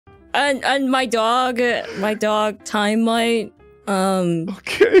And my dog, Time Smut.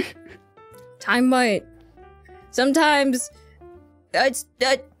 Okay. Time Smut. Sometimes, I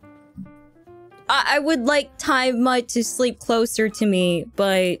would like Time Smut to sleep closer to me,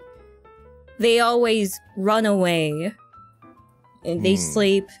 but they always run away. And they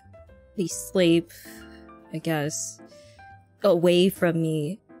sleep, I guess, away from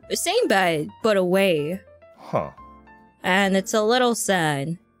me. Same bed, but away. Huh. And it's a little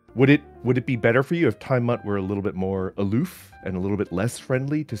sad. Would it be better for you if Time Smut were a little bit more aloof and a little bit less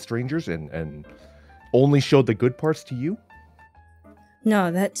friendly to strangers and only showed the good parts to you?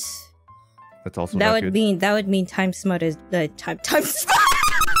 No, that's also that not would good. mean Time Smut is the Time Smut.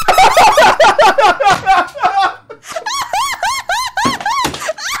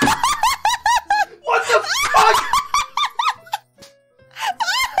 What the fuck?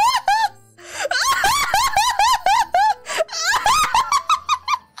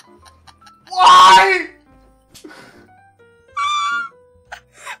 Why?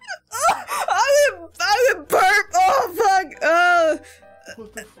 I'm a burp. Oh fuck.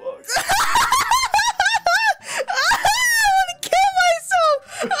 What the fuck? I want to kill myself.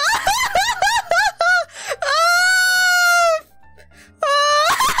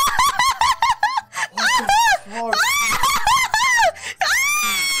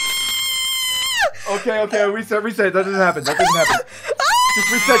 Okay, reset. That didn't happen. Just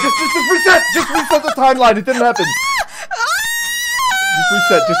reset. Just reset the timeline. It didn't happen.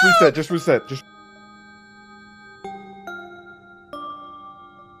 Just reset.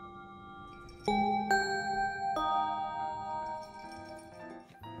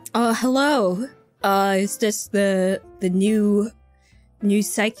 Hello. Is this the new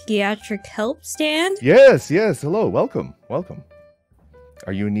psychiatric help stand? Yes. Hello. Welcome.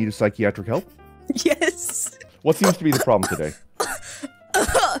 Are you in need of psychiatric help? Yes. What seems to be the problem today?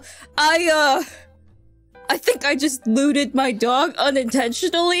 I think I just looted my dog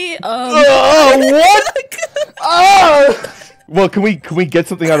unintentionally. What? Well, can we get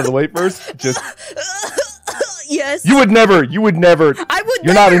something out of the way first? Just. Yes. You would never. I would.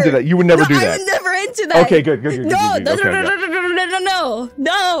 You're not into that. You would never do that. I would never into that. Okay, good.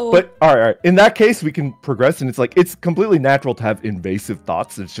 No. But all right. In that case, we can progress, and it's completely natural to have invasive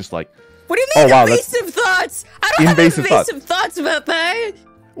thoughts. It's just like. What do you mean invasive thoughts? I don't have invasive thoughts about that.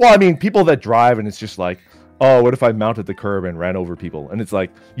 Well, I mean, people that drive, and it's just like, oh, what if I mounted the curb and ran over people? And it's like,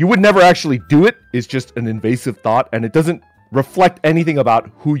 you would never actually do it. It's just an invasive thought, and it doesn't reflect anything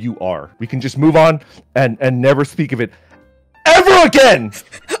about who you are. We can just move on and never speak of it ever again.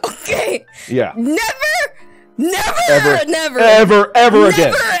 Okay. Yeah. Never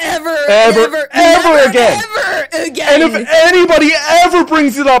again. And if anybody ever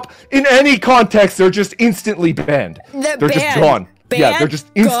brings it up in any context, they're just instantly banned. They're just gone. Yeah, they're just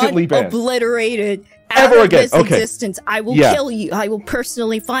instantly banned. Obliterated. Ever again. Okay. Existence. I will kill you. I will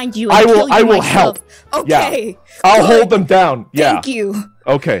personally find you. And I will help. Okay. Yeah. I'll hold them down. Yeah. Thank you.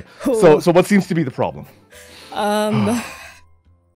 Okay. So what seems to be the problem?